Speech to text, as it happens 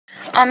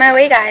On my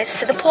way, guys,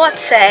 to the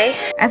Plotze.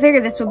 I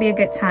figured this would be a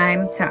good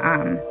time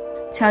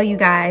to tell you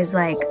guys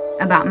like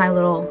about my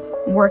little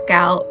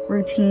workout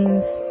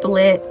routine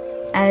split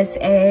as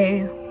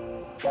a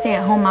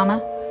stay-at-home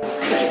mama.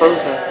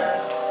 Expose her.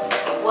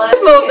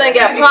 This little thing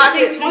got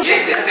pockets. It's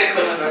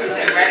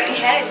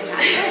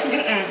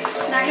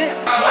not good.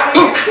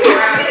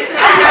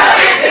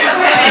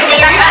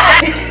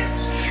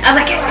 I'm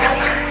like, it's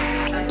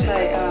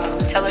really good.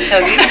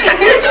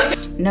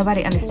 Teletubby.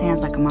 Nobody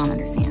understands like a mom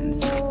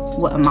understands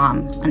what a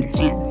mom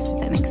understands, if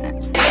that makes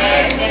sense.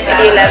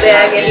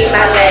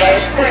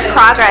 It's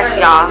progress,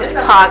 y'all.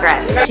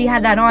 Progress. She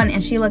had that on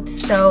and she looked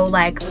so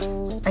like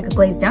a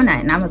glazed donut,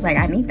 and I was like,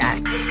 I need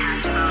that.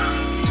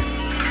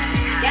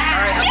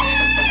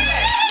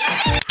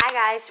 Hi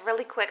guys,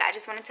 really quick, I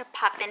just wanted to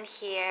pop in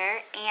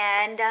here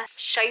and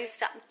show you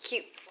something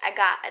cute. I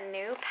got a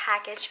new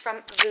package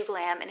from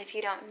Vooglam, and if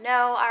you don't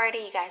know already,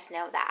 you guys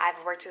know that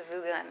I've worked with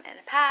Vooglam in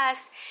the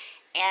past,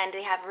 and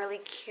they have really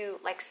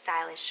cute, like,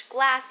 stylish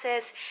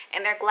glasses,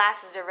 and their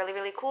glasses are really,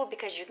 really cool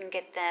because you can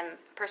get them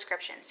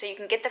prescription. So you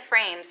can get the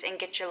frames and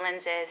get your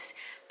lenses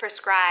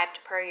prescribed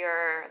per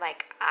your,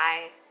 like,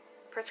 eye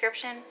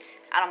prescription.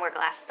 I don't wear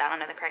glasses, I don't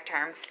know the correct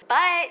terms.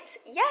 But,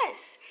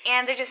 yes,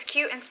 and they're just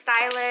cute and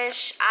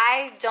stylish.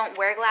 I don't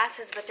wear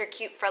glasses, but they're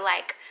cute for,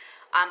 like,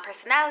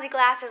 personality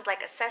glasses,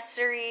 like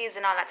accessories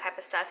and all that type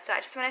of stuff. So I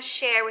just want to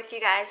share with you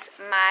guys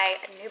my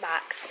new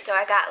box. So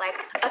I got like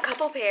a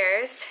couple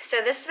pairs.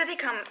 So this is what they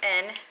come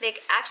in. They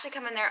actually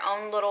come in their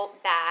own little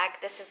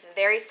bag. This is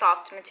very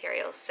soft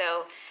material,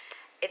 so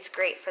it's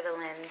great for the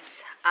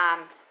lens.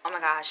 Oh my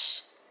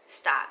gosh,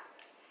 stop.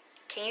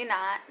 Can you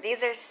not?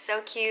 These are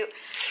so cute.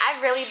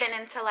 I've really been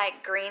into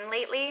like green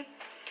lately.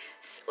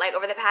 Like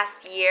over the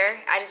past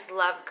year, I just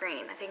love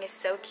green. I think it's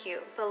so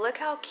cute. But look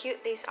how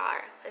cute these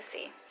are. Let's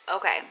see.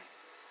 Okay,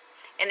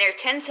 and they're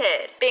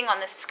tinted. Being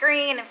on the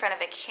screen, in front of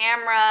a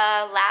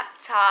camera,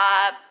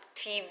 laptop,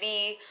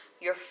 TV,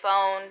 your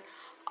phone,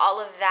 all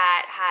of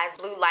that has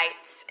blue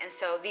lights, and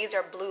so these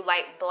are blue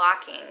light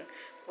blocking,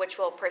 which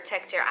will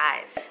protect your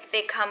eyes.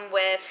 They come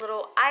with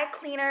little eye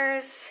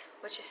cleaners,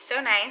 which is so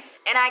nice.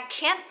 And I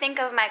can't think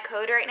of my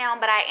code right now,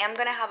 but I am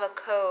gonna have a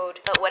code,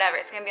 but whatever,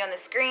 it's gonna be on the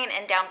screen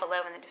and down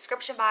below in the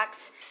description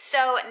box.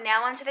 So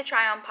now onto the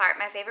try on part,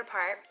 my favorite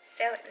part.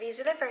 So these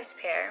are the first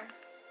pair.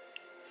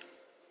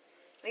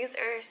 These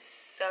are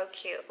so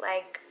cute.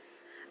 Like,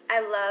 I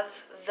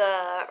love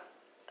the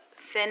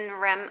thin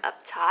rim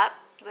up top,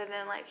 but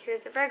then like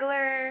here's the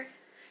regular.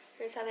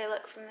 Here's how they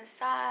look from the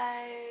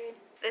side.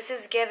 This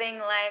is giving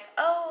like,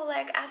 oh,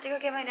 like I have to go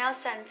get my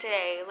nails done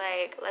today.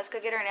 Like, let's go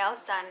get our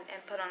nails done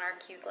and put on our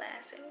cute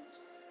glasses.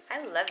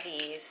 I love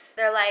these.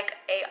 They're like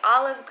a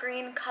olive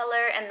green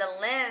color, and the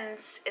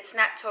lens, it's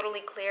not totally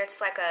clear. It's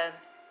like a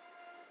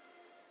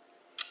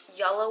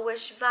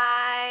yellowish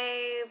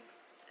vibe.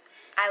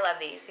 I love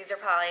these. These are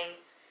probably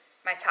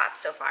my top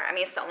so far. I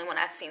mean, it's the only one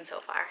I've seen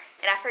so far.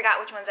 And I forgot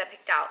which ones I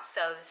picked out,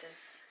 so this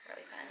is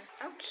really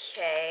fun.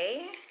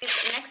 Okay. These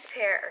next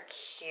pair are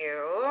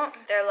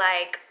cute. They're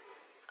like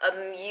a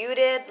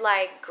muted,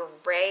 like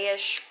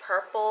grayish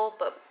purple,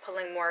 but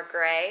pulling more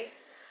gray,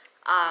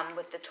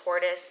 with the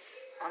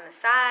tortoise on the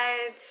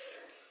sides,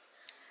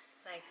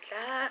 like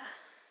that.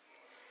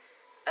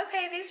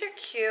 Okay, these are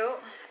cute.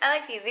 I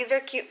like these. These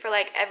are cute for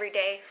like every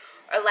day,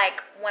 or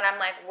like when I'm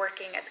like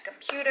working at the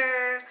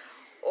computer,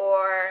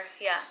 or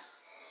yeah.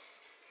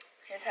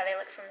 Here's how they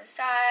look from the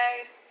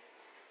side.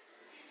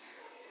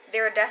 They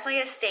were definitely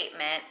a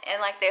statement,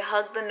 and like they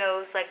hug the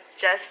nose like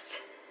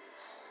just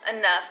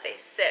enough. They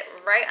sit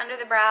right under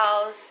the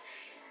brows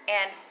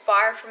and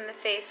far from the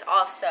face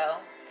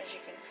also, as you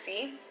can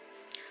see.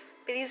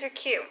 But these are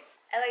cute.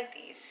 I like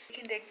these. You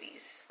can dig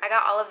these. I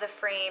got all of the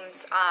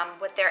frames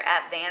with their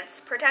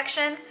advanced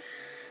protection.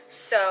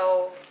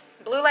 So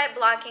blue light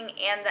blocking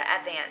and the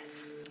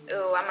advanced.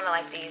 Ooh, I'm gonna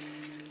like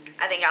these.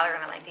 I think y'all are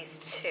gonna like these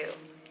too.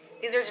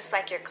 These are just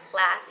like your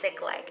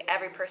classic, like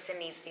every person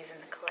needs these in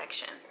the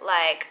collection.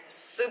 Like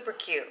super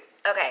cute.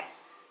 Okay,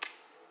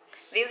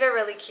 these are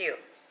really cute.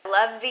 I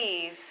love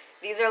these.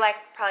 These are like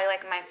probably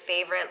like my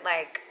favorite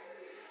like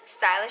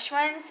stylish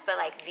ones, but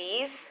like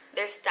these,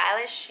 they're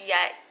stylish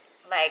yet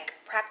like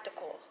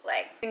practical.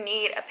 Like you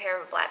need a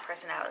pair of black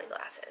personality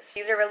glasses.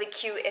 These are really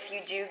cute if you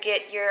do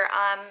get your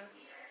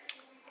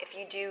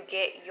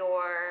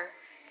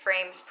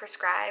frames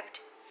prescribed.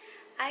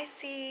 I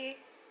see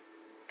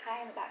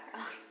Kai in the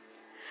background.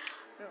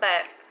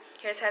 But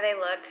here's how they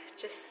look.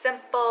 Just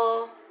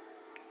simple,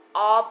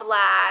 all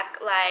black,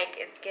 like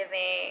it's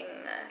giving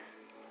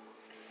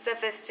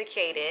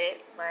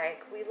sophisticated.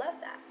 Like, we love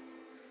that.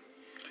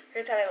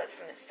 Here's how they look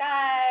from the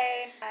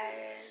side.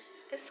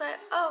 This side,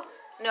 oh,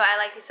 no, I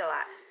like these a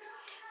lot.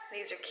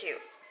 These are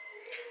cute.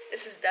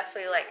 This is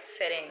definitely like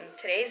fitting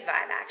today's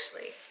vibe,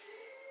 actually.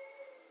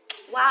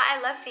 Wow, I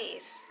love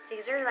these.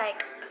 These are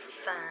like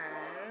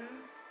fun.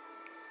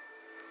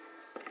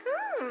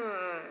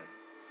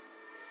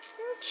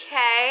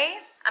 Okay.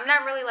 I'm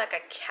not really like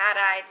a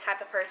cat-eye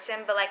type of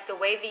person, but like the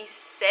way these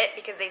sit,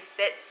 because they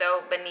sit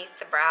so beneath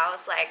the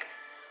brows, like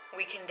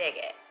we can dig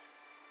it.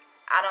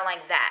 I don't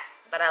like that,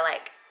 but I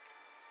like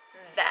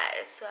that.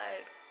 It's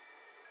like,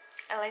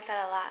 I like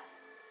that a lot.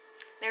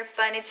 They're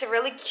fun. It's a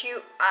really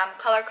cute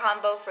color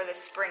combo for the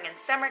spring and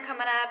summer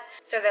coming up.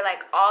 So they're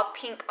like all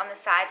pink on the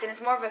sides, and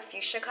it's more of a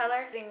fuchsia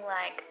color. Being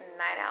like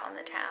night out on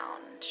the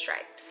town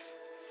stripes.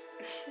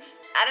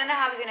 I don't know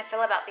how I was gonna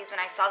feel about these when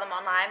I saw them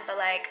online, but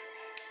like,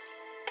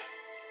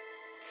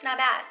 it's not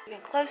bad.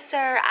 Even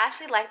closer, I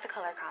actually like the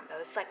color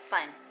combo. It's like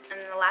fun. And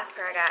then the last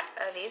pair I got,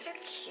 oh, these are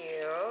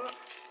cute.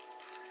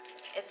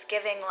 It's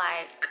giving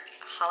like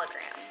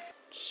hologram.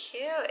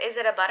 Cute. Is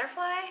it a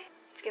butterfly?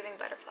 It's giving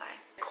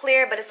butterfly.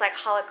 Clear, but it's like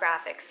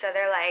holographic. So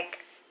they're like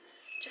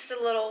just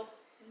a little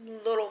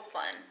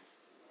fun.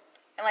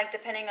 And like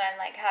depending on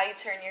like how you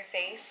turn your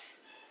face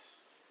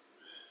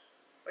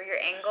or your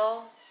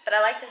angle. But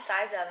I like the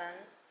size of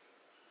them.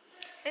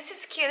 This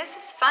is cute. This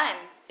is fun.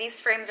 These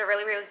frames are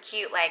really, really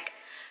cute. Like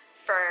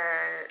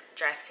for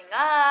dressing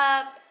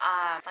up,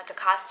 like a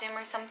costume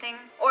or something.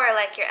 Or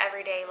like your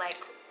everyday like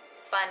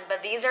fun.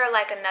 But these are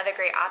like another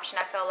great option.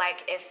 I feel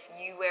like if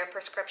you wear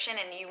prescription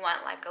and you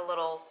want like a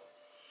little,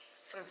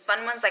 some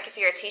fun ones, like if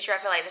you're a teacher, I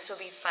feel like this would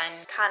be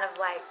fun. Kind of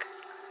like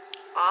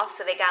off,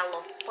 so they got a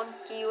little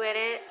funky with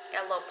it.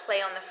 Got a little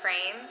play on the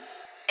frames.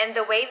 And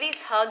the way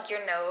these hug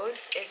your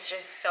nose is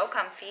just so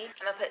comfy.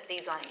 I'm gonna put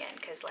these on again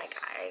because like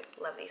I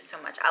love these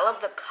so much. I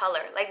love the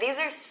color. Like these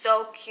are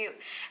so cute.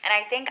 And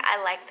I think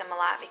I like them a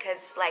lot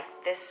because like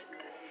this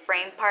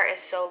frame part is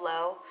so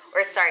low.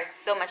 Or sorry,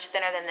 so much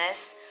thinner than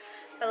this.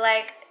 But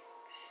like,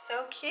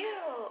 so cute.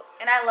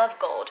 And I love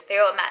gold. They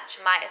will match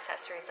my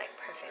accessories like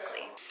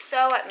perfectly.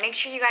 So make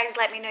sure you guys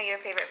let me know your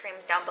favorite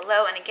frames down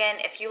below. And again,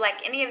 if you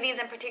like any of these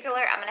in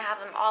particular, I'm gonna have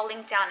them all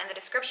linked down in the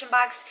description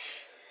box.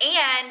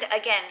 And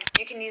again,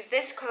 you can use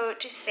this code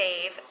to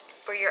save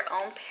for your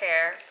own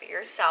pair for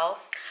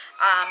yourself.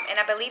 And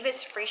I believe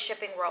it's free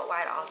shipping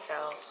worldwide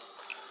also.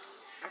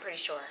 I'm pretty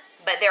sure.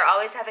 But they're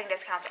always having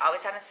discounts, they're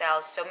always having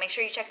sales, so make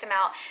sure you check them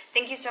out.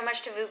 Thank you so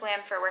much to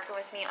Vooglam for working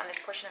with me on this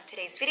portion of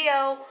today's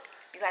video.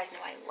 You guys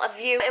know I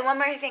love you. And one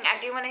more thing, I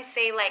do want to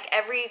say, like,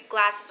 every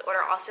glasses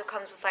order also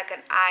comes with like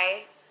an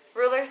eye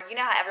ruler. You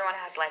know how everyone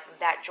has like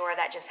that drawer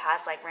that just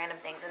has like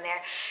random things in there.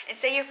 And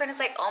say your friend is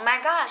like, oh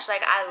my gosh,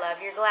 like I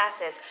love your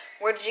glasses.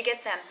 Where did you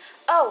get them?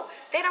 Oh,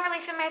 they don't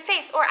really fit my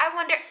face. Or I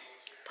wonder,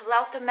 pull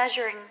out the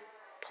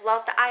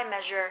eye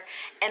measure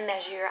and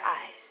measure your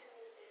eyes.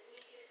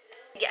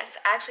 Yes,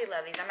 I actually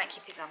love these. I might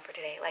keep these on for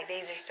today. Like,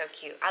 these are so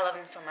cute. I love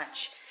them so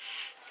much.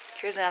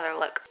 Here's another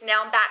look.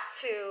 Now I'm back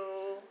to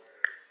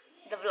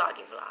the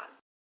vloggy vlog.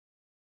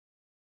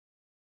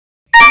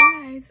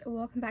 Hey guys,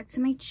 welcome back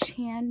to my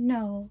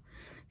channel.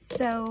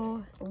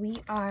 So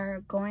we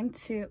are going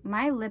to,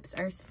 my lips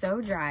are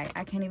so dry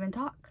I can't even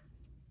talk.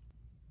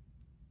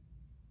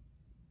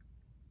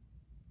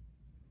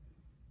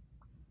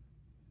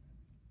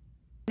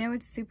 I know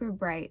it's super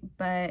bright,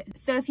 but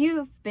so if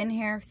you've been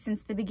here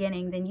since the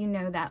beginning, then you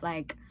know that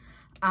like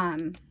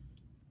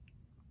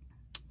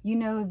you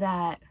know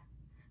that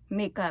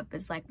makeup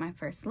is like my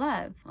first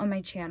love on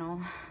my channel.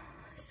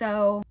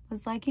 So I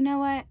was like, you know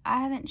what,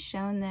 I haven't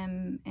shown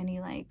them any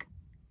like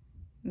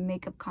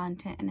makeup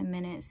content in a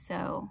minute,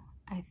 so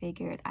I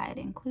figured I'd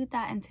include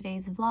that in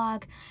today's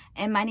vlog.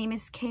 And my name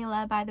is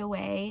Kayla, by the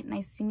way.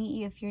 Nice to meet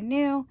you if you're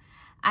new.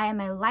 I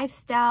am a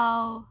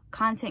lifestyle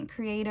content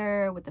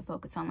creator with a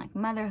focus on like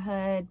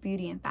motherhood,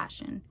 beauty, and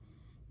fashion.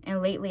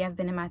 And lately I've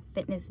been in my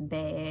fitness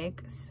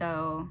bag.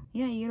 So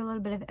yeah, you get a little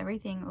bit of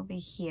everything over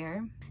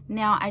here.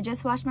 Now I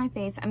just washed my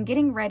face. I'm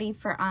getting ready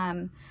for,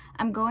 I'm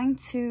going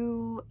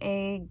to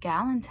a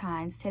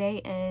Galentine's. Today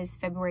is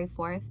February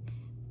 4th.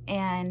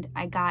 And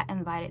I got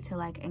invited to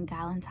like a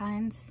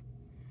Galentine's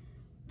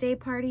Day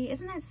party.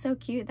 Isn't that so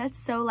cute? That's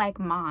so like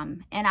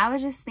mom. And I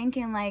was just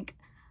thinking like,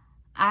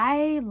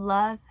 I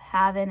love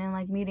having and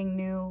like meeting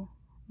new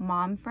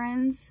mom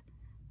friends,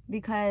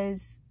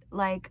 because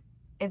like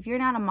if you're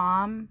not a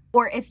mom,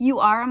 or if you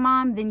are a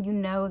mom, then you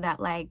know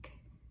that like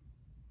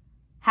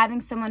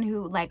having someone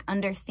who like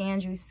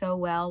understands you so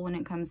well when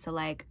it comes to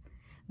like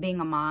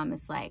being a mom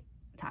is like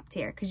top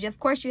tier. Because of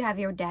course you have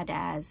your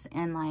dadas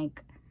and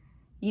like,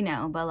 you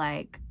know, but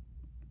like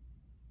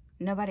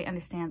nobody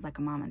understands like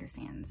a mom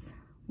understands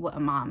what a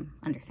mom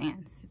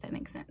understands, if that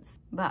makes sense.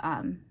 But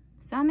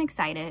so I'm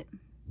excited.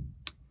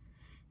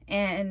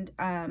 And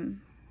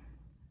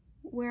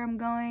where I'm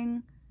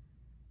going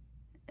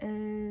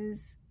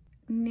is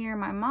near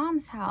my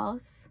mom's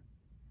house.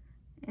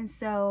 And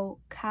so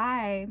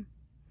Kai,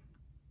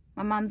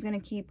 my mom's gonna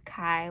keep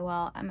Kai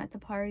while I'm at the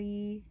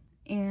party.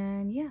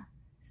 And yeah,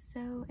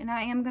 so, and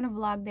I am gonna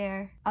vlog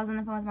there. I was on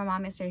the phone with my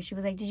mom yesterday. She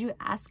was like, did you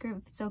ask her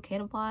if it's okay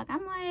to vlog?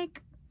 I'm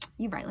like,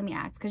 you're right, let me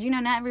ask. Because you know,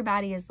 not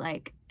everybody is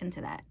like into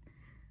that.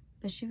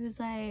 But she was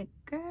like,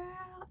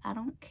 girl, I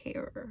don't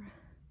care.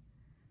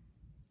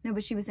 No,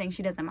 but she was saying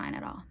she doesn't mind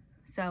at all.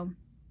 So,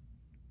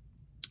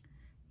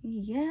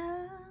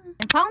 yeah.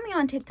 And follow me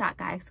on TikTok,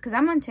 guys, because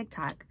I'm on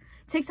TikTok.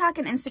 TikTok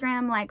and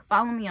Instagram, like,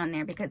 follow me on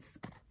there, because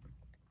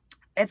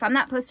if I'm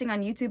not posting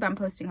on YouTube, I'm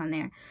posting on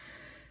there.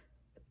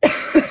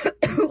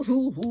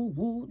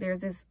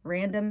 There's this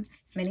random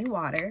mini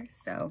water,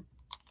 so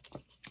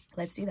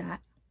let's do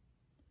that.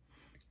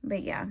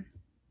 But yeah,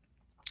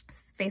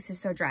 face is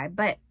so dry.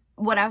 But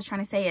what I was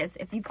trying to say is,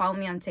 if you follow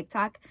me on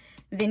TikTok,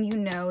 then you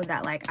know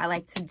that like I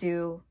like to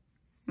do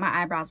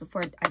my eyebrows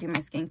before I do my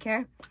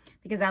skincare,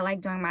 because I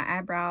like doing my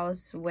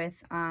eyebrows with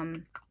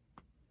I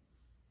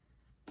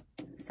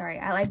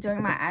like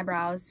doing my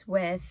eyebrows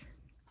with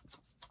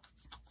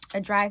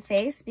a dry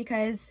face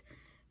because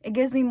it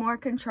gives me more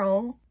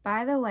control.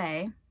 By the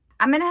way,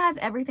 I'm gonna have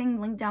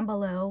everything linked down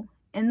below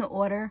in the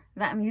order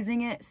that I'm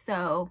using it.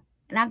 So,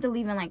 and I have to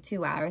leave in like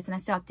 2 hours, and I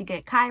still have to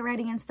get Kai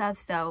ready and stuff.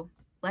 So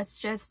let's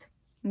just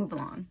move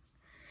along.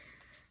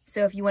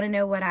 So if you want to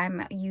know what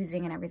I'm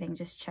using and everything,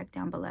 just check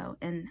down below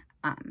in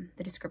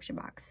the description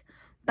box.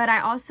 But I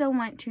also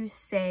want to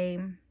say,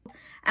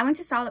 I went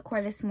to Solid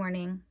Core this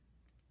morning,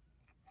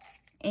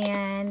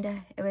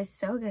 and it was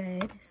so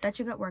good.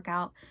 Such a good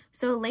workout.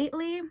 So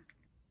lately,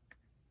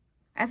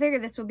 I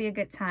figured this would be a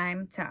good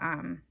time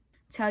to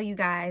tell you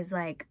guys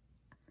like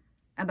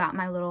about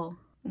my little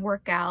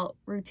workout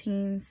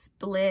routine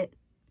split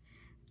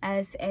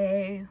as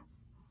a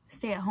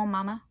stay-at-home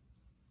mama.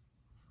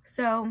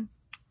 So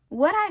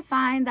what I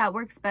find that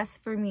works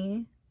best for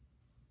me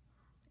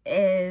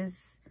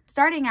is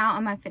starting out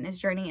on my fitness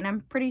journey, and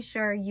I'm pretty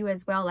sure you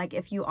as well, like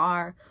if you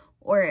are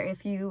or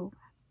if you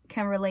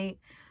can relate,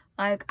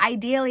 like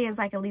ideally is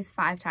like at least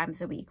 5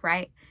 times a week,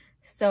 right?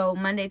 So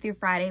Monday through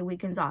Friday,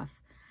 weekends off.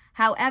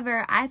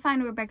 However, I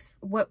find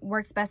what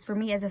works best for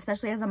me is,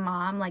 especially as a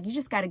mom, like you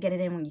just got to get it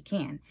in when you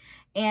can.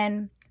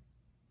 And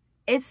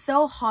it's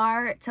so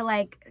hard to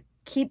like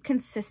keep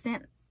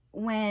consistent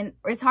when,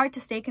 or it's hard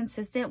to stay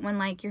consistent when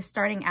like you're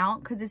starting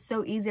out, because it's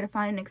so easy to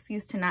find an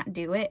excuse to not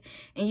do it,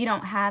 and you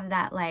don't have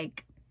that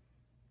like,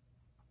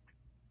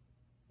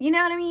 you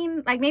know what I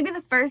mean? Like maybe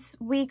the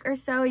first week or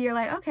so you're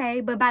like,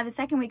 okay, but by the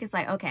second week it's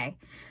like, okay.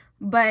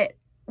 But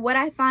what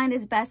I find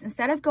is best,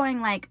 instead of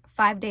going like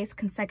 5 days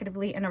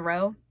consecutively in a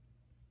row,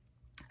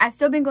 I've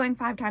still been going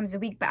 5 times a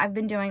week, but I've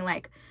been doing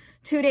like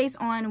 2 days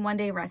on, 1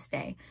 day rest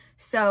day.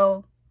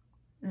 So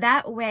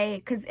that way,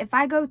 because if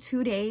I go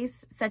 2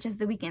 days, such as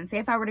the weekend, say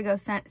if I were to go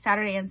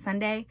Saturday and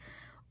Sunday,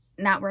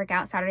 not work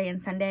out Saturday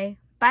and Sunday,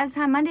 by the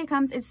time Monday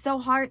comes, it's so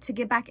hard to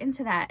get back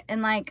into that.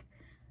 And like,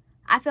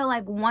 I feel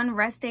like 1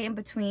 rest day in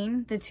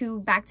between the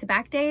 2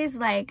 back-to-back days,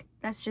 like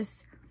that's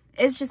just,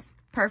 it's just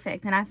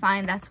perfect. And I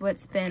find that's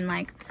what's been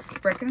like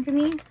working for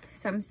me.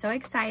 So I'm so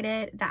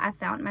excited that I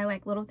found my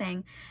like little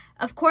thing.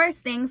 Of course,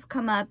 things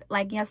come up,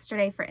 like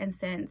yesterday, for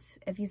instance,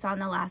 if you saw in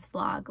the last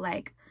vlog,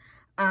 like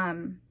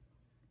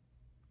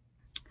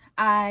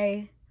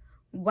I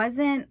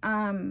wasn't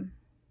I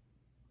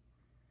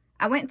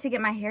went to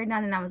get my hair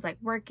done, and I was like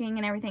working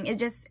and everything.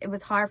 It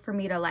was hard for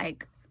me to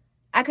like,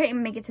 I couldn't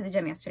even make it to the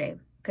gym yesterday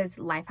because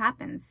life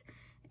happens.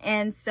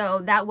 And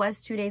so that was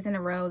 2 days in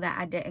a row that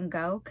I didn't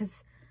go,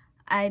 because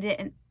I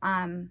didn't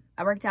I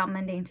worked out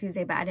Monday and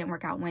Tuesday, but I didn't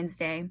work out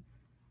Wednesday,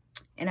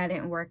 and I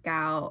didn't work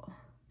out,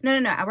 no,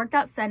 I worked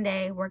out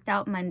Sunday, worked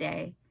out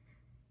Monday,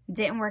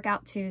 didn't work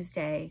out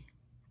Tuesday.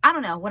 I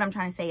don't know. What I'm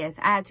trying to say is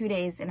I had 2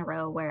 days in a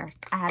row where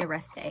I had a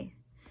rest day,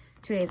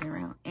 2 days in a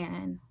row.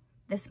 And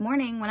this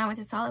morning when I went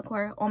to Solid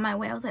Core, on my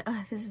way, I was like,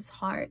 oh, this is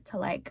hard to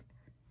like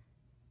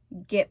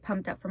get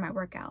pumped up for my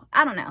workout.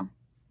 I don't know.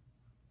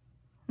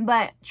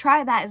 But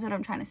try that is what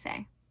I'm trying to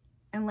say.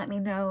 And let me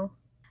know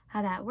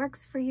how that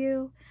works for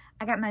you.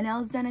 I got my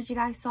nails done, as you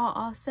guys saw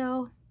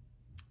also.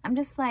 I'm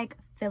just like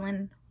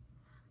feeling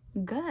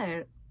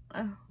good.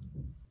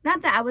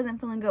 Not that I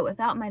wasn't feeling good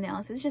without my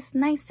nails. It's just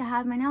nice to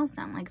have my nails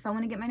done. Like if I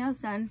want to get my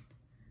nails done,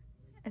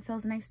 it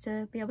feels nice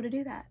to be able to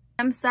do that.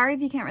 I'm sorry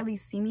if you can't really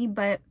see me,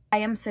 but I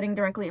am sitting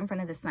directly in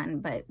front of the sun.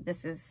 But I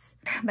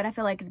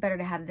feel like it's better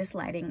to have this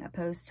lighting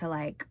opposed to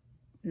like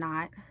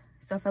not.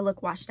 So if I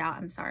look washed out,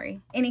 I'm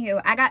sorry.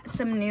 Anywho, I got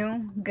some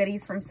new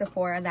goodies from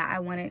Sephora that I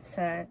wanted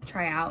to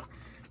try out.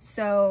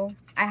 So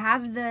I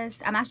have this.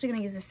 I'm actually going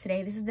to use this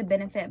today. This is the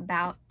Benefit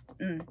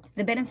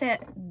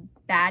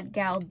Bad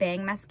Gal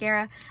Bang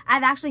Mascara.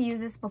 I've actually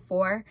used this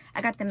before.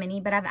 I got the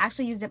mini, but I've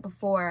actually used it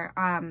before.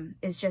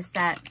 It's just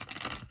that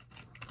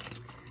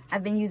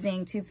I've been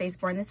using Too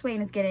Faced Born This Way,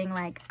 and it's getting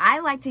like,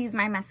 I like to use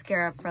my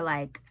mascara for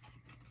like,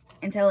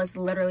 until it's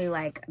literally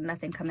like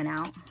nothing coming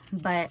out.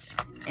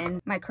 And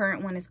my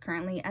current one is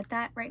currently at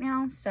that right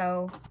now.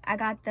 So I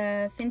got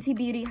the Fenty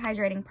Beauty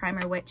Hydrating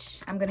Primer, which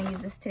I'm going to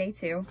use this today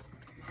too.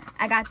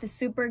 I got the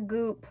Super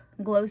Goop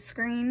Glow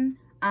Screen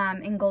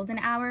in Golden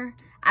Hour.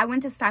 I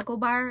went to Cycle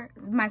Bar,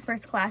 my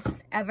first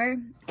class ever,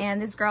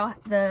 and this girl,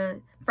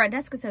 the front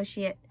desk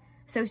associate,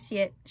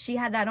 she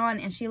had that on,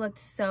 and she looked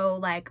so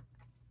like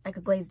a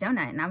glazed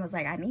donut, and I was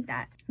like, I need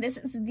that. This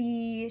is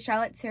the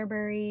Charlotte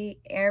Tilbury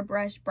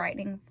Airbrush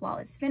Brightening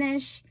Flawless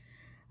Finish.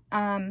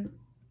 And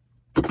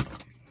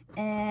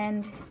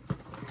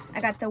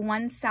I got the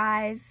One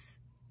Size,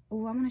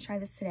 ooh, I'm gonna try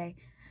this today.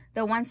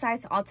 The One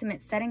Size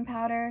Ultimate Setting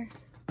Powder.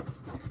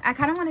 I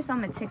kind of want to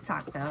film a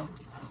TikTok though.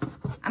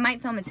 I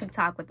might film a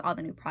TikTok with all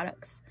the new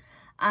products.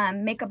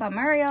 Makeup by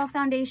Muriel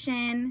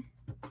foundation.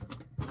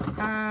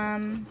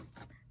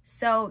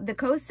 So the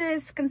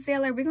Kosas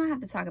concealer, we're gonna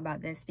have to talk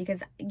about this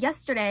because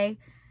yesterday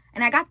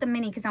And I got the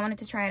mini because I wanted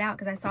to try it out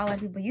because I saw a lot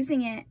of people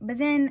using it. But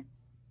then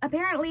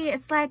apparently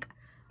it's like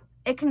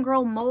it can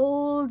grow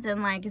molds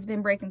and like it's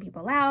been breaking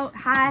people out,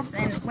 hives.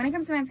 And when it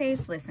comes to my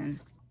face, listen.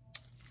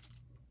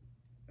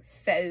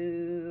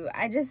 So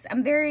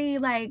I'm very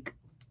like,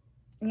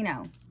 you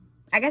know,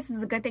 I guess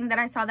it's a good thing that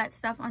I saw that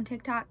stuff on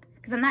TikTok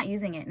because I'm not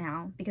using it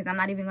now because I'm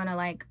not even gonna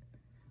like,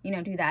 you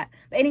know, do that.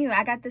 But anyway,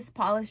 I got this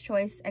Paula's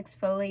Choice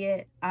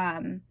exfoliate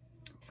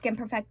skin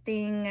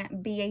perfecting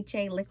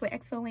BHA liquid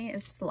exfoliant.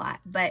 It's a lot,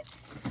 but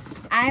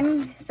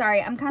I'm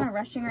sorry, I'm kind of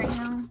rushing right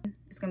now.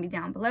 It's gonna be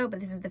down below, but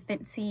this is the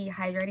Fenty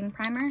hydrating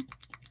primer.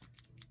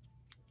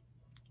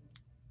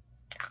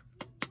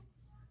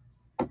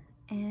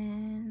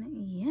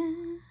 And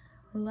yeah,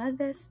 love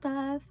this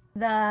stuff.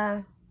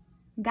 The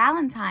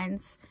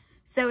Galentine's,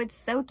 so it's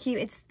so cute.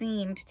 It's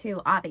themed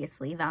too,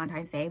 obviously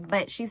Valentine's Day,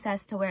 but she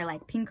says to wear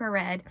like pink or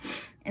red.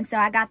 And so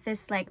I got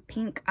this like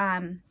pink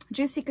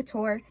Juicy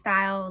Couture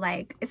style,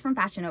 like it's from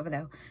Fashion Nova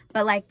though,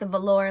 but like the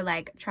velour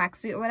like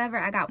tracksuit or whatever.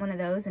 I got one of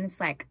those and it's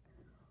like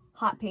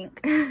hot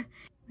pink.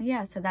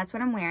 Yeah, so that's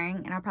what I'm wearing,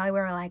 and I'll probably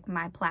wear like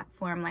my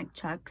platform like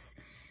Chucks.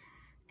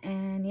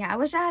 And yeah, I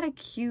wish I had a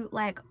cute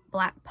like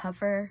black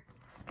puffer.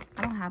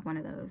 I don't have one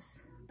of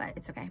those, but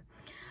it's okay.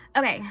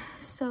 Okay,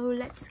 so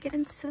let's get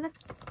into the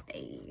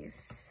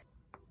face.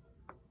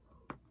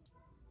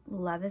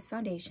 Love this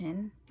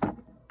foundation.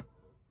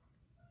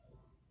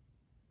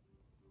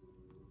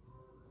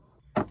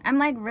 I'm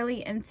like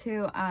really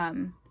into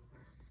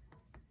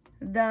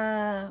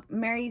the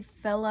Mary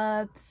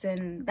Phillips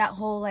and that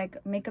whole like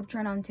makeup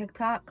trend on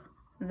TikTok.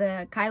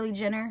 The Kylie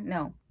Jenner,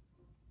 no,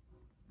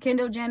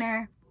 Kendall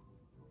Jenner,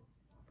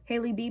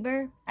 Hailey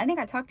Bieber. I think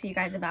I talked to you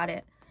guys about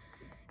it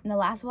in the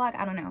last vlog.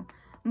 I don't know,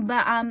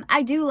 but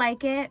I do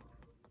like it,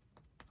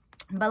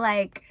 but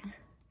like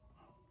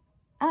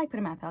I like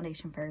putting my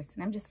foundation first,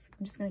 and I'm just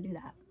gonna do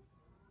that.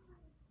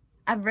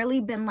 I've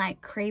really been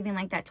like craving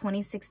like that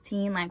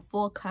 2016 like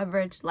full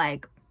coverage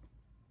like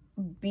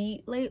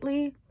beat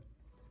lately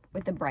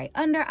with the bright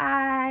under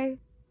eye.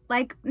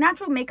 Like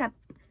natural makeup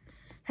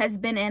has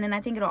been in, and I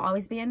think it'll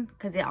always be in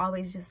because it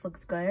always just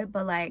looks good,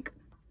 but like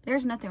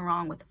there's nothing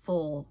wrong with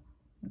full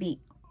beat.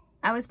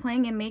 I was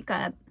playing in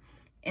makeup,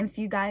 and if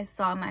you guys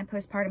saw my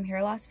postpartum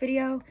hair loss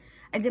video,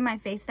 I did my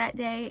face that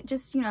day,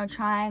 just, you know,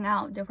 trying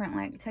out different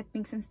like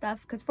techniques and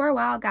stuff, because for a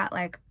while I got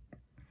like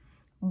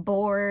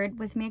bored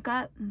with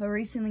makeup, but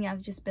recently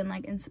I've just been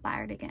like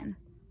inspired again,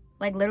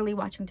 like literally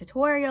watching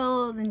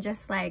tutorials and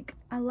just like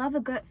I love a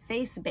good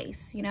face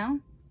base, you know.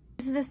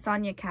 This is the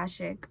Sonia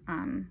Kashuk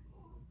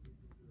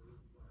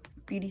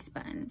beauty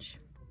sponge.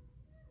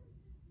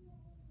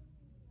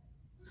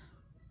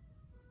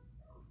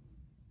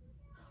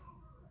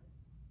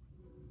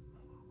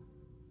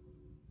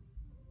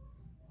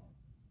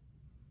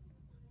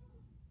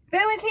 Boo,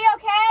 is he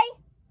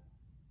okay?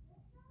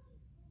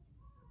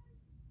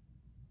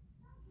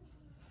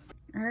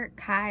 I heard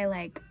Kai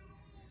like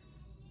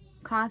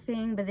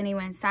coughing, but then he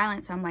went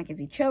silent, so I'm like, is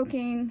he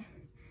choking?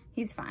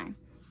 He's fine.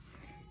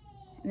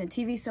 And the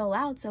TV's so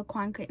loud, so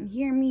Quan couldn't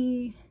hear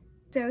me.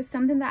 So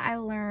something that I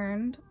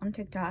learned on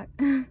TikTok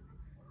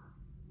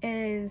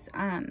is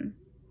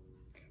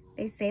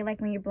they say like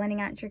when you're blending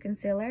out your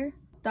concealer,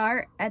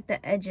 start at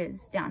the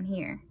edges down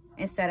here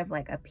instead of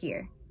like up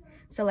here.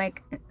 So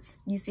like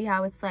you see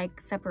how it's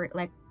like separate,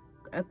 like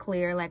a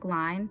clear like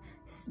line,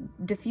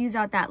 diffuse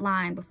out that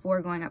line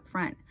before going up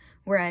front.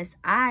 Whereas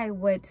I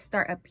would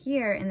start up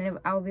here, and then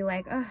I would be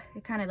like, oh,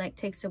 it kind of like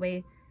takes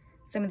away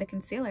some of the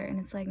concealer. And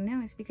it's like,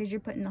 no, it's because you're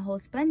putting the whole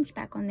sponge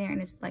back on there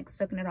and it's like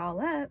soaking it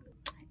all up.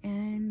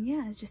 And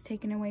yeah, it's just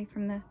taking away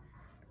from the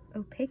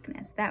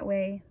opaqueness. That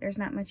way there's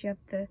not much you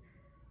have to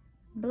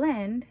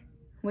blend,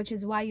 which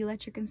is why you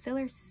let your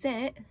concealer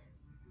sit,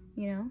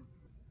 you know.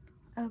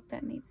 I hope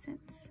that made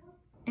sense.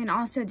 And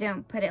also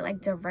don't put it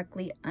like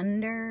directly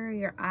under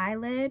your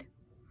eyelid.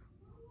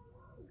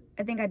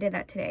 I think I did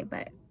that today,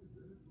 but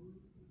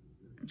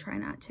try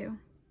not to.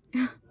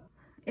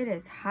 It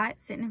is hot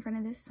sitting in front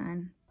of this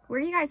sun.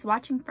 Where are you guys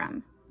watching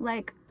from?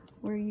 Like,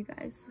 where you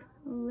guys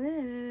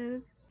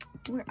live?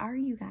 Where are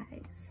you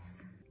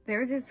guys?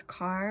 There's this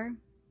car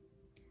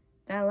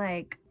that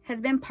like has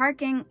been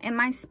parking in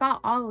my spot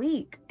all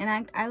week, and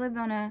I live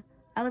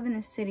in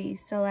the city,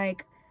 so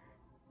like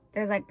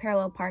there's like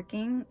parallel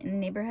parking in the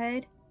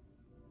neighborhood,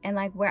 and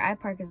like where I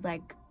park is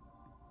like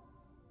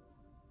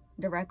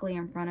directly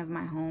in front of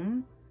my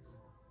home.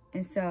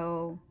 And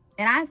so,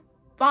 and I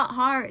fought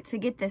hard to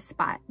get this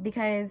spot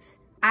because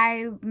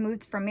I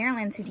moved from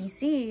Maryland to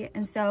DC,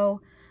 and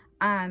so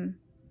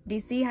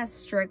DC has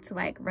strict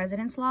like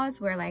residence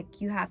laws where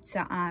like you have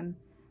to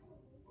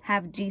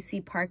have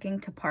DC parking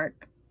to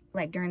park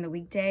like during the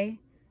weekday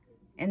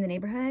in the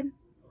neighborhood.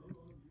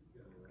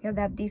 You have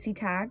to have DC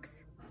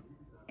tags,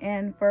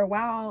 and for a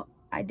while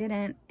I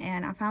didn't,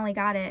 and I finally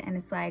got it, and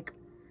it's like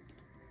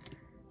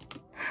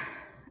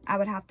I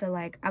would have to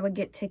like, I would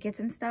get tickets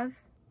and stuff,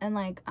 and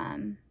like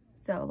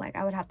so like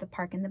I would have to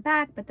park in the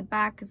back, but the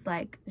back is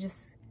like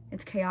just,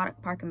 it's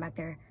chaotic parking back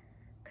there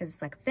because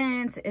it's like a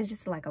fence. It's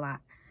just like a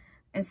lot.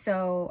 And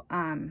so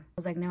I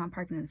was like, no, I'm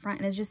parking in the front.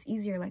 And it's just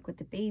easier, like with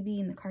the baby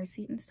and the car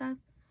seat and stuff.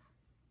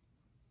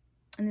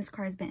 And this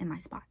car has been in my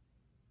spot.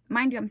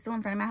 Mind you, I'm still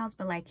in front of my house,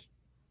 but like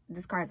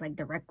this car is like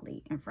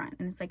directly in front.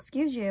 And it's like,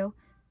 excuse you,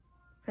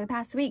 for the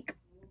past week.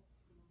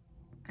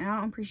 And I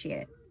don't appreciate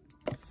it.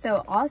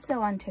 So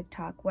also on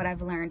TikTok, what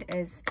I've learned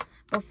is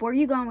before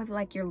you go in with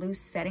like your loose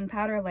setting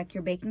powder, like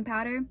your baking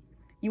powder,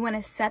 you want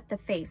to set the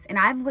face. And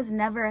I was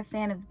never a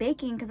fan of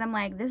baking because I'm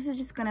like, this is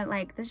just gonna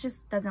like, this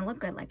just doesn't look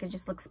good. Like it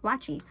just looks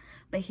splotchy.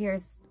 But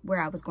here's where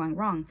I was going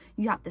wrong.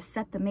 You have to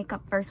set the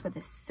makeup first with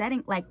a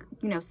setting, like,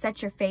 you know,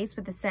 set your face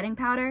with the setting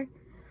powder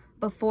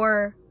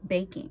before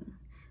baking.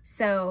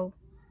 So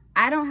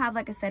I don't have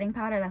like a setting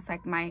powder that's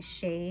like my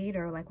shade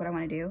or like what I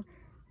want to do.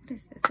 What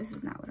is this? This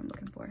is not what I'm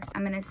looking for.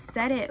 I'm going to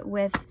set it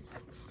with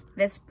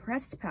this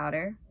pressed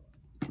powder.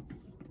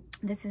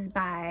 This is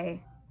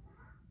by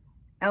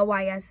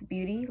LYS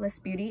Beauty.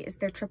 It's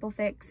their Triple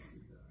Fix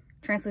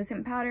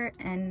translucent powder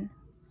and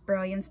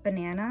Brilliance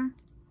Banana.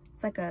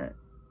 It's like a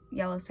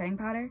yellow setting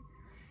powder.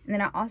 And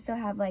then I also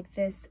have like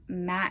this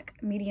MAC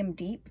Medium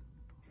Deep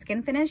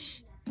Skin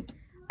Finish.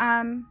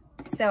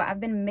 So I've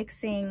been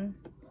mixing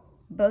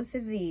both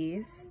of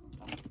these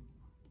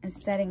and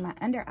setting my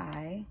under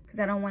eye because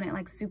I don't want it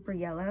like super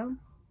yellow.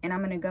 And I'm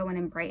going to go in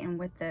and brighten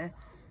with the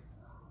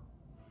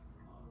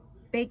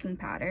baking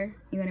powder.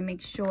 You want to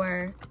make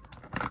sure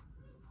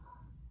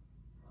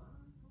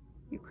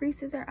your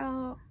creases are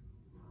out.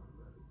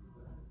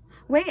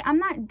 Wait, I'm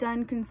not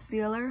done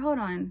concealer. Hold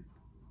on.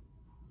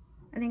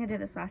 I think I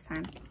did this last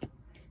time.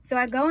 So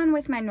I go in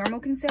with my normal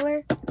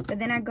concealer, but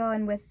then I go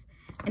in with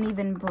an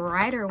even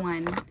brighter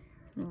one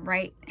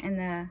right in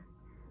the,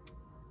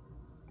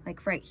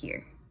 like right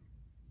here.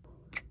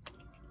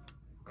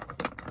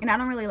 And I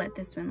don't really let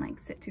this one like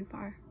sit too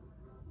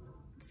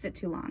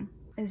long.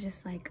 It's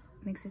just like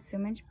makes it so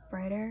much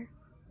brighter.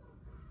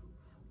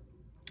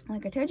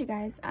 Like I told you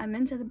guys, I'm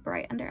into the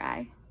bright under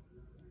eye.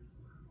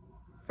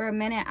 For a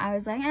minute I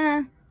was like,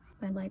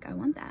 but like I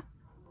want that.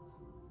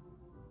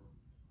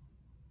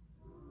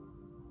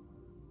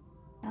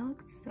 That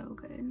looks so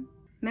good.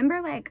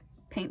 Remember like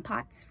paint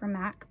pots from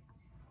MAC?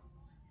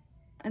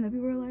 And then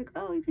people were like,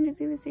 oh, you can just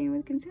do the same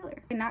with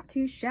concealer. Not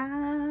too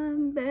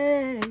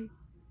shabby.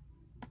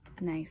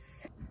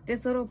 Nice.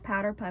 This little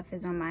powder puff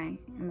is on my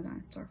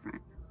Amazon storefront.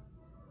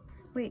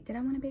 Wait, did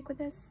I want to bake with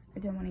this? Or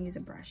did I want to use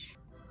a brush?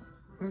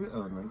 Oh,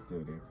 no, it's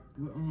still there.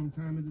 What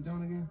time is it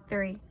done again?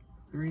 3.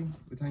 3?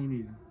 What time you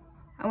leaving?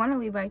 I want to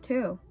leave by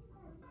 2.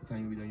 What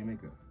time you be done your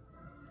makeup?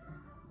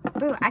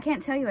 Boo, I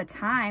can't tell you a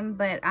time,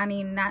 but I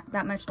mean, not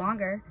that much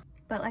longer.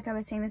 But like I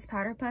was saying, this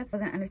powder puff, I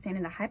wasn't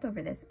understanding the hype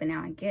over this, but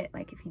now I get,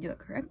 like, if you do it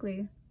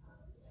correctly.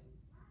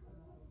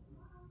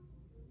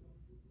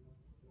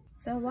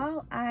 So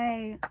while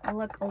I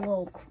look a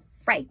little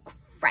cray,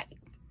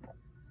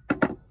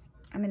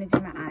 I'm gonna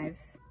do my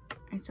eyes.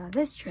 I saw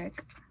this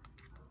trick.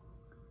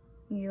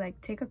 You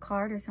like take a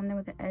card or something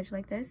with an edge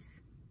like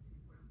this.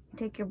 You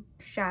take your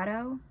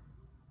shadow.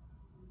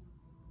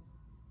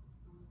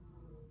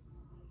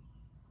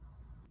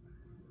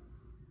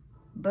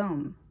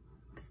 Boom.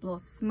 It's a little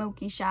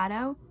smoky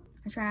shadow.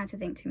 I try not to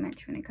think too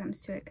much when it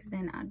comes to it because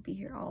then I'd be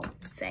here all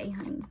say,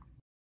 honey.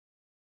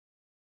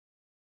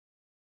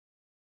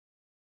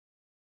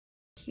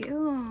 Cute.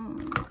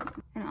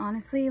 And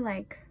honestly,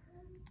 like,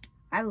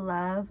 I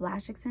love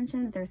lash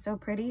extensions. They're so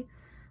pretty.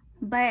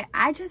 But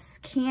I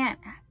just can't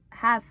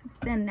have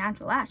thin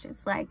natural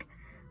lashes. Like,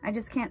 I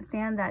just can't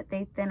stand that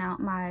they thin out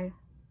my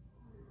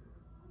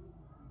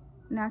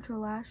natural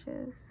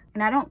lashes.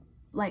 And I don't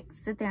like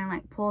sit there and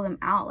like pull them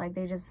out. Like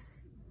they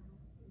just,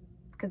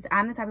 because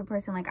I'm the type of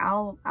person like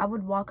I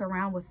would walk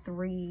around with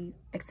 3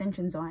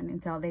 extensions on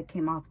until they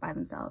came off by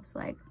themselves.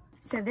 Like,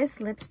 so this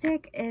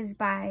lipstick is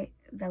by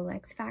the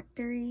Lex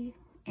Factory,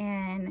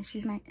 and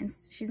she's my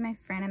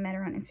friend. I met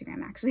her on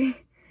Instagram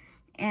actually.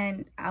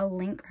 And I'll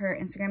link her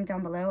Instagram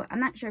down below. I'm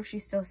not sure if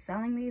she's still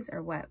selling these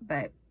or what,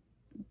 but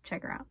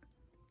check her out.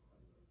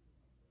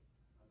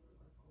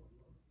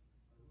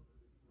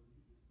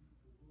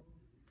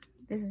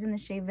 This is in the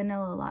shade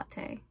Vanilla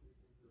Latte.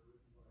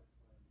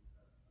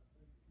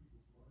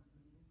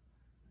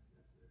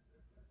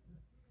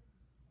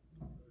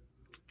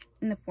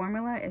 And the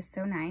formula is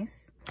so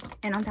nice.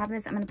 And on top of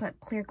this, I'm going to put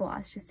clear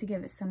gloss just to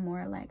give it some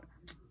more like...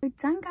 We're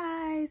done,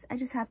 guys. I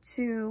just have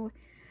to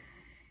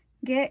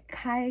get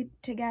Kai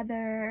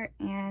together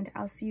and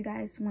I'll see you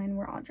guys when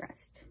we're all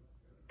dressed.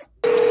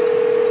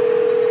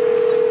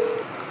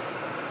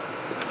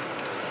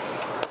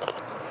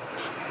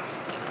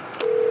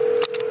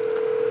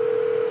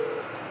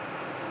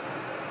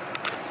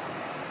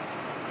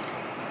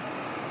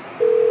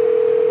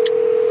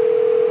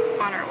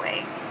 On our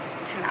way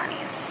to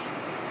Nani's.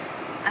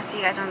 I'll see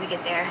you guys when we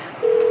get there.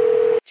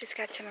 Just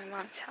got to my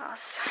mom's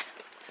house.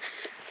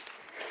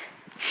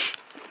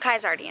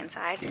 Kai's already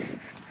inside.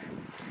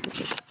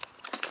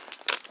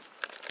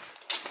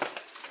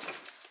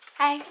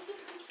 Hi.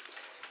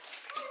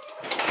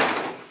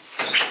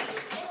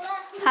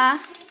 Huh?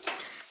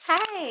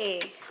 Hi.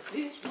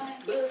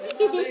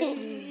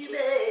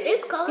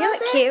 It's cold. You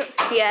look cute.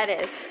 Yeah,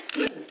 it is.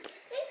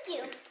 Thank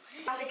you.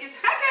 Hi,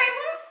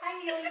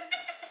 Kayla.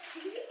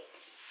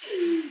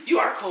 You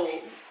are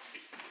cold.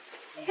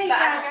 Hey, but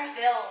I don't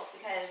feel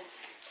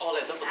because All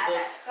that I have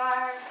that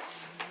scar.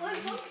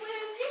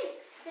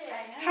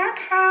 Hi,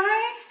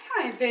 Kai.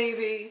 Hi,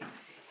 baby.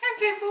 Hi,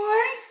 big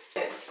boy.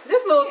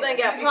 This little thing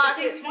got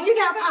pockets. You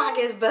got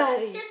pockets,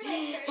 buddy.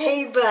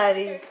 Hey,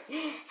 buddy.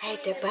 Hey,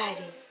 the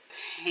buddy.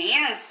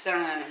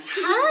 Handsome.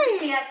 Hi.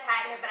 He has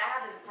hat here, but I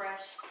have his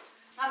brush.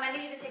 I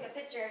need you to take a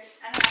picture.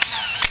 I know I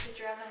have a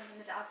picture of him in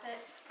his outfit.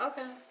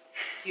 Okay.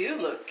 You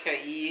look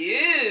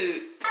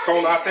cute.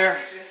 Cold out there?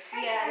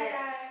 Yeah, it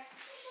is.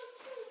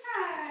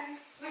 Hi.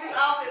 Look at his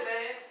outfit,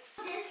 babe.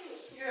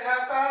 You a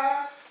high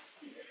five?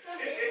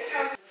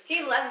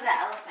 He loves that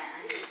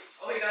elephant.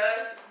 Oh, he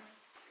does?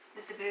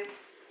 With the boob.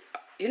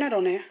 You're not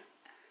on there.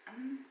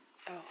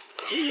 Oh.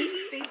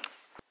 See?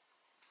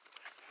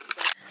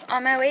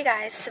 On my way,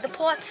 guys, to the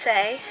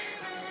Palazzo.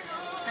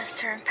 Let's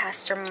turn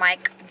Pastor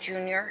Mike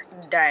Jr.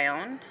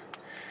 down.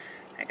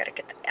 I gotta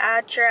get the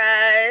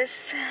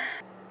address.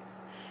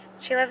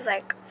 She lives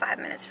like 5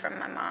 minutes from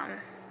my mom.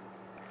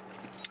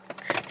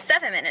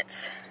 7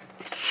 minutes.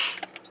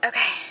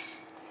 Okay.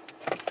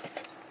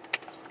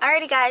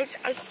 Alrighty, guys,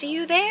 I'll see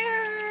you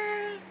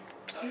there.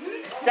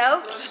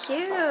 So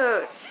cute.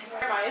 Okay.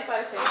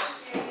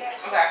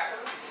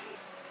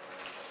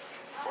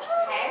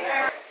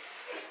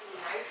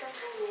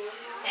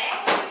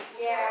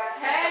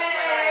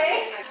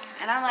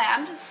 And I'm like,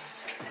 I'm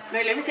just...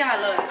 Wait, let me see how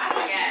it looks.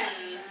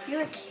 You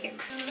look cute.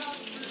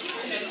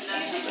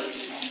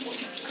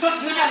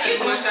 You're not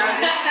eating much out of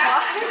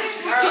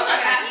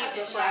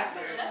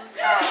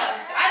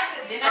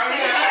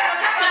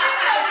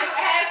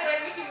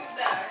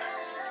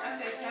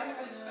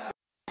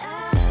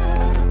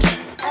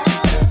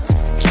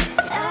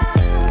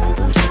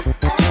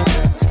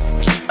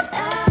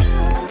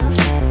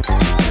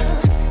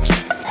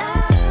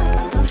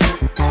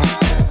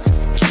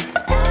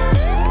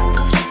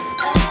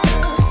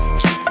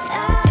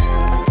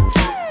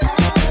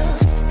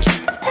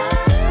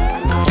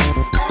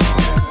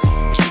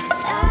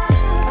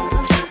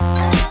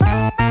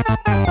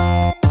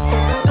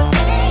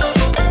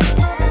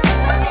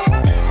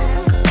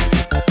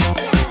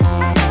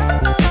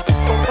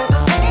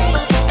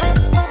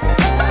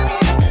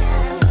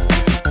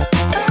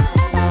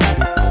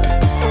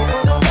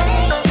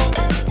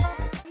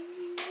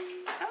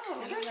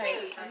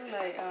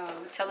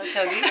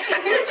Teletubby.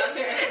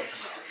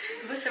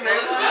 What's the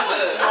red one?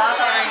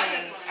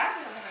 Lottery.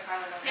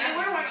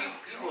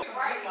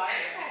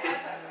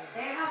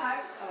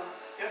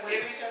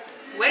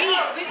 Wait.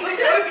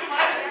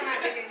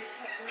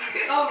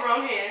 Oh,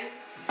 wrong hand.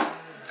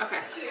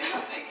 Okay.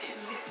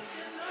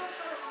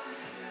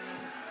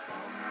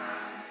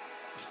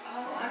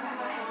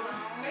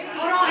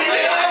 Hold on.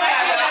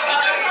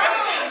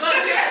 Look,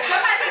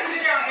 somebody took a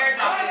video on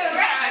airdrop.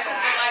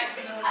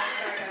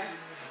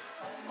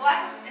 What?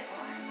 It's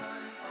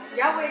fine.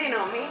 Y'all waiting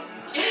on me?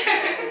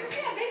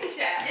 Yeah, baby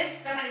shot.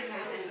 It's somebody's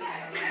decision.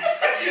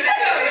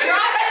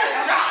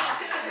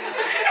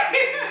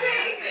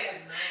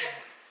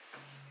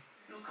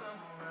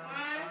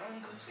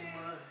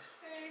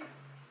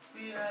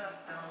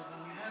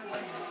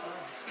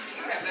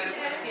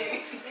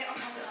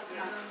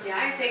 Yeah,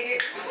 I take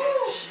it.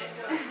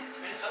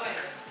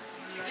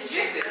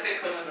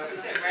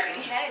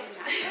 That is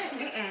not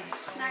good.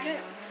 It's not good.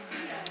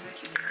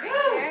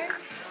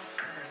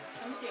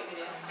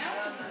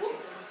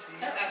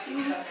 That's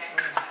actually so nasty.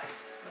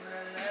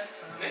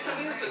 Next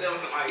time you put that on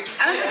some ice.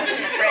 I'm gonna put this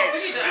in the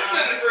fridge.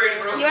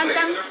 You want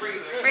some?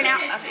 Right now?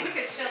 Okay. We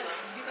could chill them.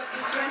 You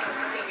want some?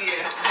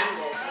 Yeah.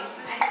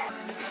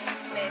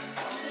 This.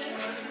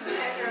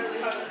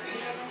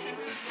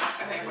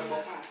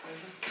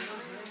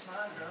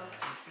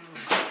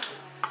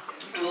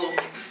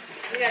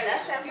 You got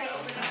that champagne?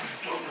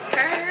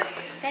 Perfect.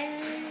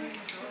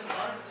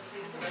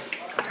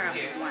 Start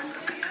with one.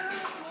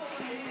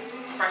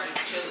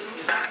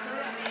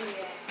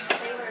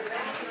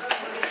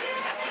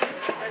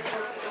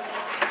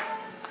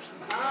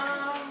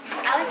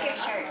 I like your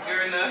shirt.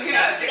 Sorry.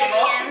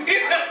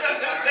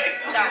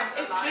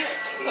 It's cute.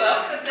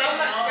 So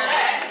much for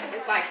that.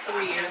 It's like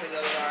 3 years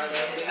ago,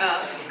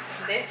 Darla.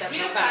 This stuff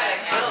don't come back.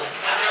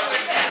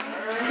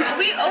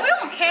 We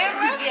on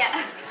camera?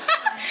 Yeah.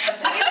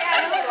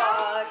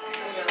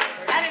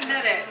 I didn't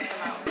know that.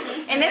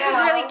 And this is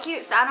really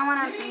cute, so I don't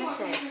want to miss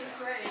it.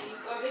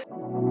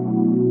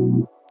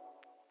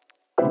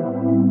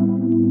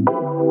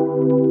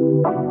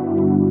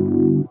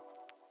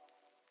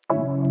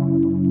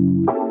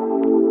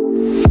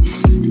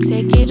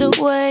 Take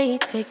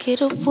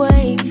it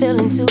away,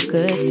 feeling too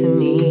good to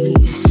me.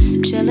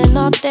 Chilling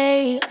all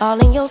day, all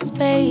in your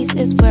space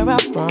is where I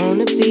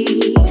wanna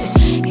be.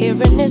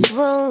 Here in this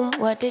room,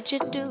 what did you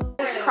do?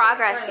 It's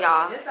progress,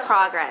 y'all.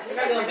 Progress.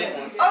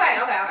 Okay.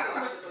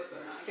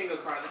 Finger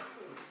crawling.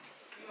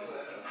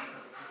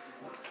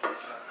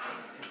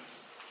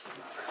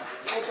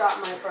 I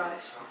dropped my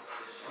brush.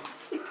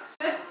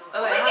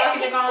 Oh, wait.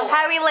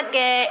 How we look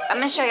at? I'm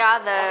gonna show y'all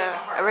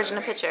the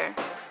original picture.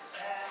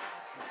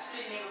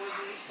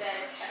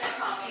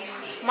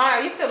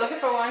 Maya, are you still looking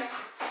for one?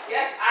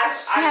 Yes,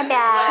 Not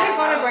bad. She's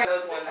gonna bring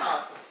those ones.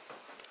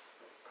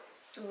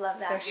 Love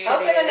that. Open It's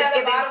another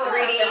giving bottle of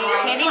 3D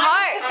something. candy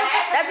hearts.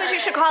 That's what you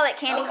should call it,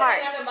 candy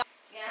hearts.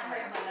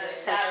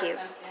 So cute.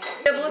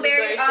 The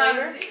blueberry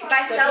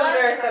by Stella.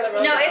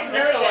 No, it's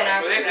really good.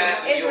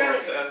 It's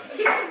really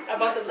good.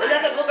 About the, is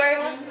that the blueberry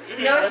one?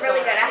 No, it's really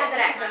good. I had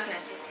that at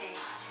Christmas.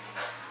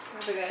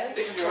 Is it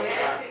good?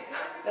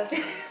 That's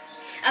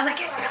I'm like,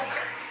 it's really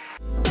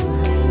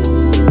good.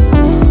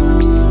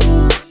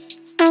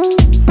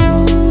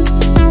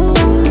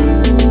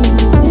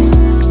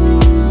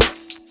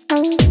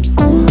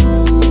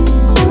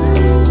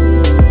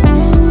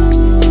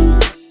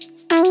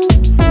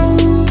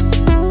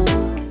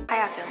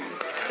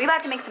 We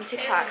about to make some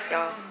TikToks,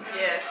 y'all.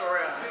 Yeah, for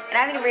real. And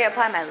I need to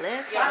reapply my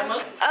lips.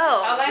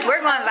 Oh,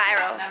 we're going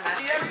viral.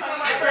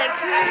 Like,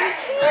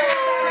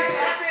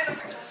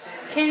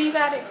 Kim, you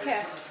got it?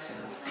 Yeah.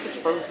 It's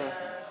frozen.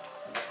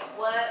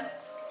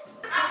 what?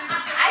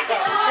 I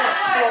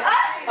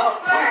can't.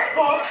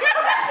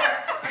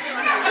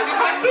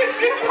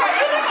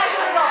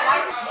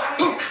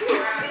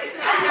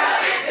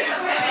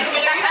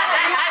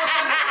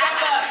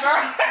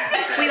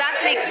 We about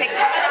to make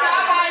TikTok.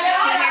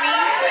 Can you hear me?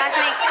 About to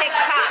make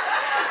TikTok.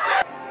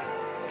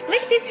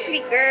 Look at this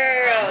pretty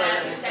girl.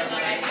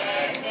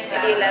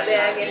 If you love it,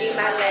 I'll give you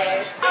my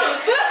legs.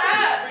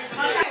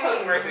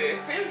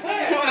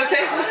 You want to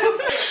take one?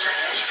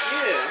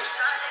 Yeah.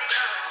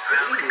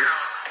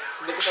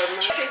 Look at my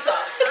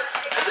TikTok.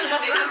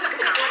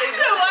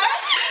 What?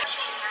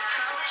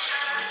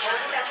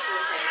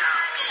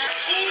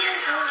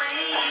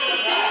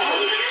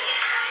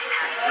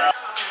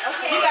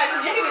 Okay. You guys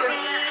can give me the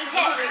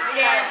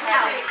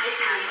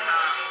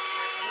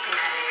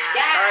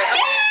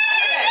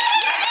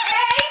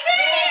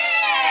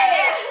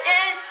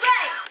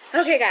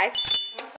Okay, guys.